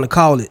 whatever you want to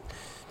call it.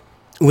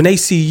 When they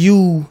see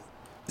you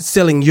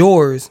selling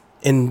yours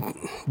and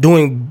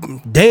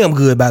doing damn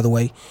good, by the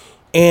way,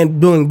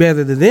 and doing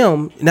better than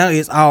them, now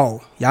it's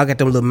all y'all got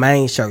them little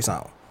main shirts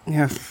on.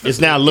 Yeah.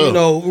 It's now look. You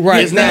know,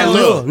 right? It's now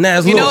look. Now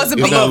it's You know, look. it's a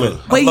It's big, not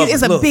look. but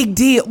it's a Look. big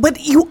deal. But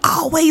you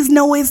always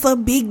know it's a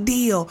big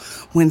deal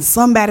when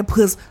somebody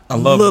puts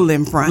love little it.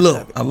 in front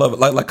Look. of it. I love it.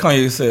 Like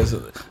Kanye says,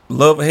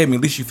 love or hate me,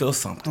 at least you feel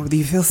something. Or do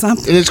you feel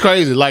something? And it's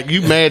crazy. Like,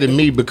 you mad at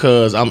me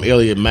because I'm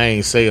Elliott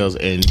Main Sayles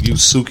and you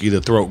Suki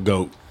the throat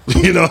goat.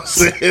 You know what I'm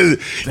saying?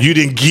 You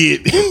didn't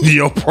get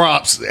your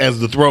props as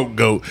the throat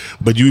goat,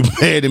 but you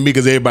mad at me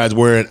because everybody's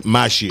wearing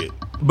my shit.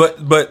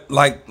 But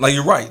like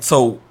you're right.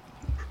 So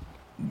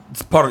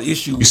it's part of the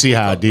issue. You see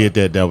how I did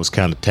that? That was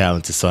kind of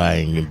talented, so I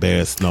ain't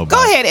embarrassed nobody.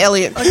 Go ahead,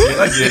 Elliot. I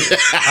get it.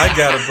 I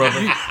got it,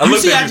 brother. You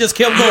see, I just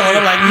kept going.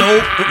 I'm like,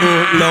 nope,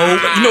 no.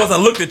 You know, as I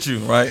looked at you,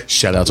 right?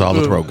 Shout out to all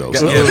the throat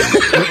goats. Go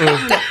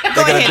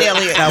ahead,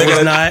 Elliot. I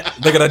was not.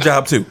 They got a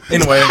job too.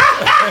 Anyway,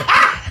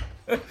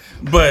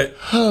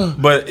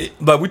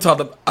 but we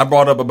talked. I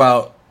brought up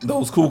about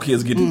those cool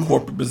kids getting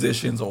corporate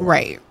positions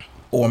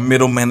or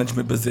middle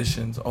management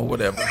positions or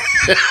whatever.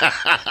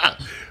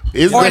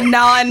 Or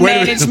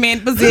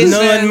non-management position.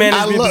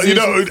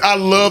 I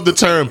love the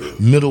term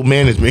middle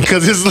management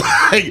because it's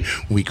like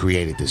we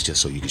created this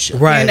just so you can show.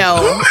 Right. You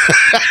know.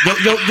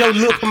 Your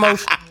little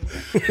promotion.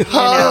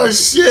 Oh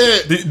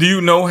shit! Do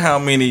you know how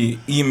many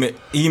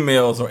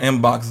emails or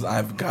inboxes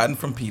I've gotten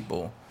from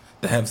people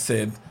that have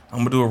said, "I'm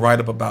gonna do a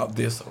write up about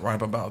this, a write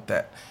up about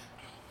that,"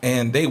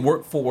 and they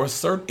work for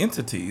certain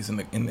entities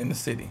in the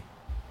city.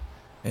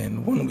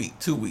 And 1 week,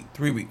 2 weeks,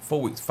 3 weeks, 4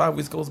 weeks, 5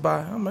 weeks goes by.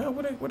 I'm like,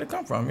 where'd it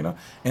come from? You know?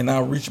 And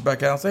I'll reach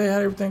back out and say, hey,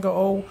 how'd everything go?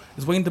 Oh,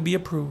 it's waiting to be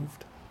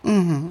approved.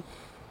 Mm-hmm.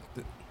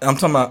 I'm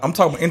talking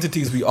about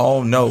entities we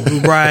all know.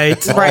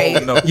 Right.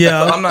 Right. Know.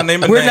 Yeah. So I'm not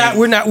naming names.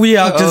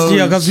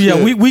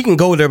 We can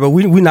go there, but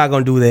we're not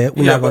gonna do that.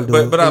 We're not gonna do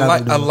it. But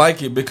I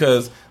like it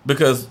because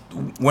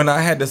when I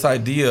had this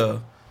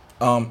idea,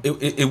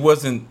 it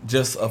wasn't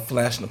just a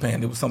flash in the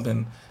pan. It was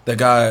something that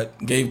God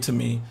gave to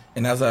me,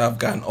 and as I've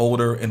gotten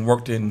older and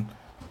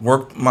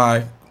worked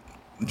my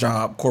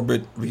job,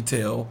 corporate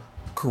retail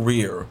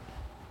career,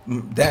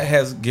 that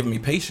has given me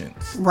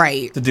patience,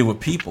 Right. to deal with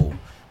people,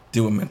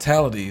 deal with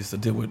mentalities, to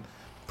deal with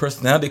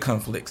personality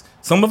conflicts.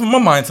 Some of them are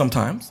mine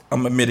sometimes.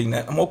 I'm admitting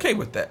that. I'm okay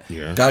with that.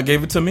 Yeah. God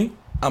gave it to me.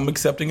 I'm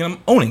accepting it. I'm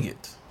owning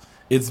it.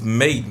 It's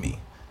made me.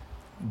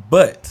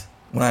 But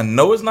when I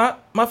know it's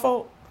not my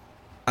fault,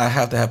 I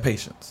have to have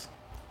patience.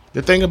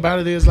 The thing about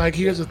it is, like,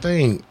 here's the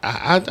thing.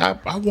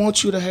 I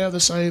want you to have the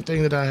same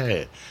thing that I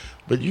had,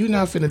 but you're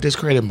not finna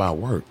discredit my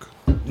work.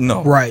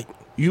 No. Right.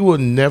 You will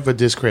never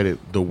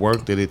discredit the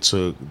work that it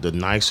took, the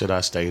nights that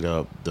I stayed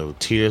up, the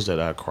tears that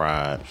I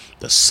cried,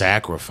 the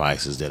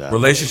sacrifices that I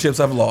Relationships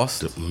I've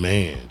lost.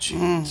 Man,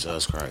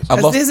 Jesus Christ.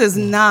 I've lost. This is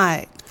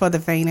not for the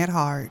faint at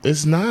heart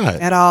It's not.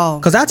 at all.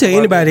 Because I tell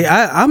anybody,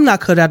 I'm not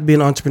cut out to be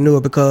an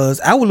entrepreneur because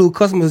I will lose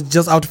customers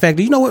just off the fact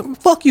that, you know what,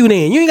 fuck you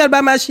then. You ain't got to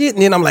buy my shit.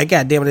 And then I'm like,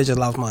 God damn it, I just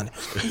lost money.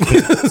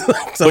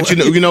 But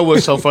you know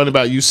what's so funny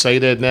about you say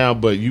that now,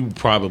 but you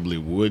probably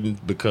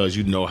wouldn't because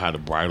you know how to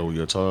bridle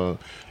your tongue.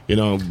 You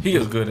know, He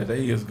is good at that.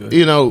 He is good.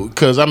 you know,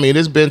 because I mean,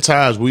 there's been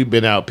times we've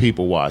been out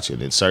people watching,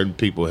 and certain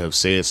people have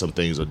said some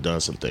things or done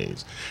some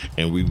things,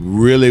 and we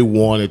really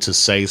wanted to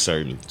say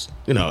certain,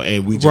 you know,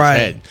 and we just Right.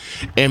 hadn't.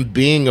 And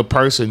being a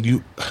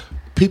person,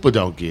 people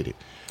don't get it.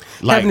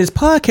 Like, Having this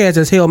podcast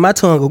has held my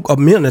tongue a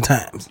million of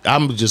times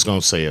I'm just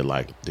gonna say it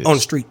like this: on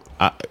the street.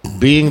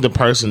 being the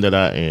person that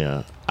I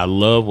am, I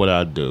love what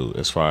I do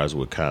as far as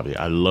with comedy.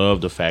 I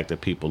love the fact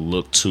that people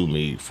look to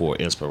me for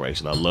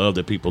inspiration. I love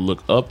that people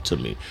look up to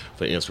me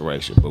for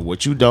inspiration. But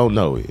what you don't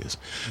know is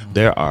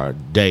there are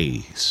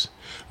days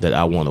that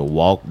I want to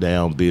walk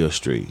down Beale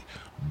Street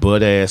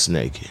butt ass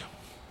naked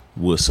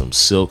with some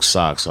silk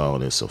socks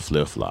on and some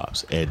flip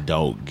flops and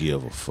don't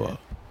give a fuck.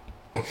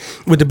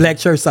 With the black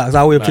church socks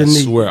all the way up to I your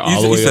knee. swear,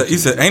 all the way up. You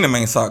said ain't a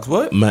main socks.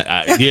 What?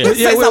 Yeah.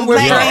 Say some we're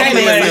black anime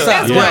anime socks.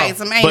 socks. Yeah. Right,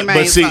 some anime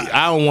But see, socks.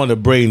 I don't want to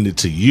bring it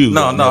to you.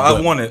 No,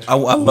 I want it. I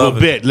love it.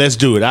 Bet, let's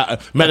do it.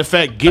 Matter of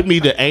fact, give me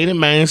the Ain't It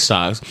Man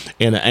socks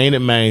and the Ain't It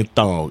Man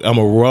thong. I'm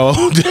going to roll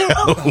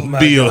down my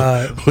Bill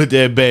God. with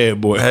that bad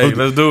boy. Hey,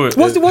 let's do it.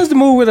 What's the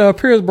movie with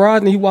Pierce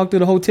Brosnan? He walked through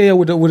the hotel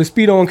with a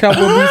Speedo and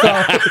cowboy boots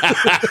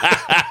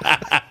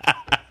on.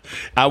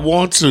 I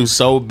want to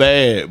so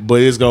bad,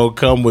 but it's going to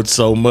come with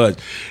so much.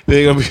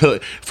 They're going to be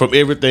like, from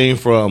everything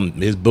from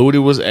his booty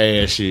was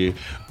ashy,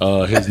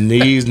 his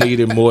knees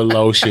needed more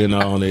lotion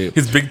on it.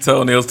 His big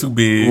toenails too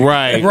big.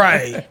 Right.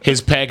 Right. His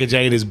package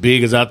ain't as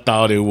big as I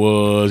thought it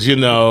was, you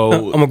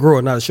know. I'm a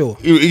grower, not a show.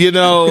 You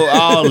know,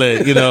 all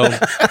that, you know,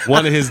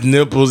 one of his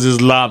nipples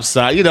is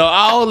lopsided, you know,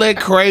 all that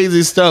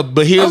crazy stuff.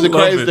 But here's the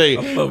crazy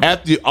thing.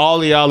 After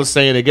all of y'all are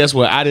saying it, guess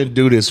what? I didn't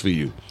do this for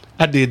you.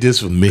 I did this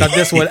for me. Because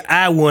that's what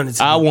I wanted to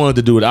do. I wanted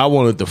to do it. I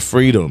wanted the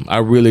freedom. I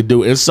really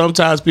do. And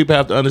sometimes people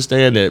have to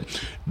understand that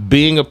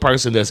being a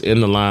person that's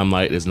in the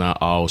limelight is not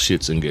all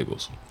shits and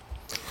giggles.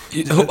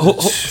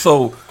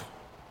 So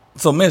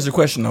man, it's your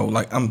question though.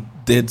 Like, I'm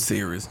dead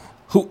serious.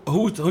 Who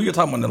you talking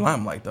about in the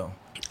limelight though?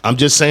 I'm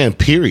just saying,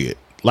 period.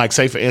 Like,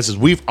 say, for instance,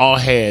 we've all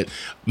had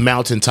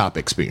mountaintop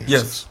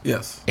experiences.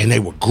 Yes. And they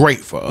were great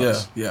for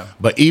us. Yeah.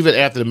 But even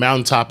after the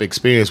mountaintop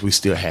experience, we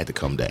still had to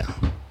come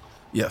down.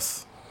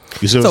 Yes.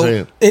 You see what I'm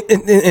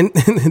saying?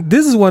 And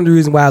this is one of the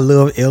reasons why I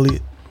love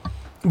Elliott.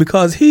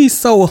 Because he's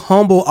so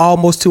humble,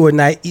 almost to a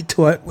naive.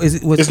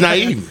 It's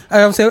naive.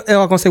 I was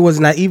gonna say, was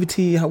it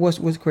naivety?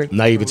 What's correct?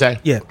 Naivete.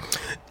 Yeah,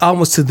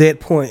 almost to that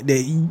point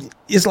that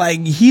it's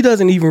like he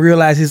doesn't even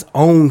realize his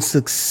own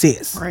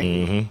success,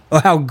 Right. or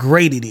how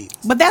great it is.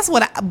 But that's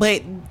what.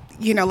 But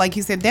you know, like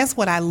you said, that's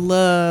what I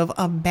love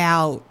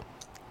about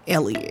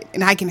Elliott,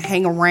 and I can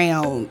hang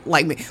around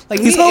like me and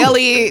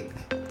Elliott.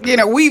 You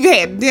know, we've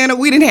had dinner.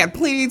 We didn't have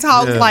plenty of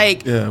talk. You know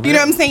what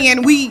I'm saying?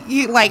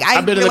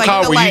 I've been in the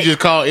car where you just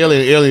call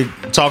Elliott, and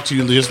Elliott talk to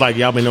you just like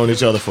y'all been knowing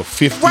each other for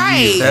 50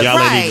 years. Y'all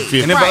ain't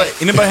even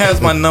 50. Anybody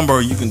has my number,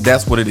 you can.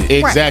 That's what it is.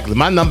 Exactly.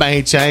 My number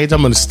ain't changed.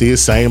 I'm gonna still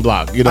same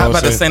block. You know I've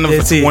what had I'm saying?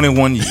 the same number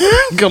for 21 years.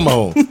 Come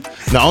on.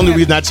 The only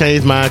reason I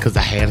changed mine because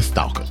I had a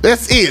stalker.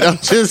 That's it. I'm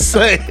just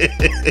saying.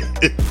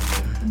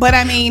 But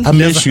I mean, I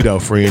miss you though,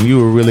 friend. You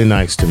were really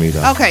nice to me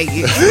though. Okay.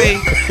 Say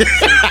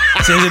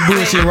that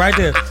bullshit right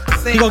there.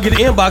 You gonna get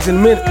the inbox in a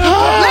minute.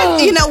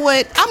 You know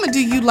what? I'm gonna do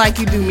you like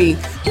you do me.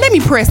 Let me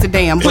press the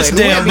damn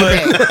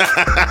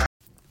button.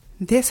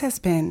 This has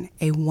been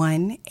a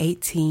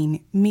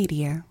 118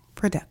 Media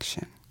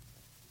production.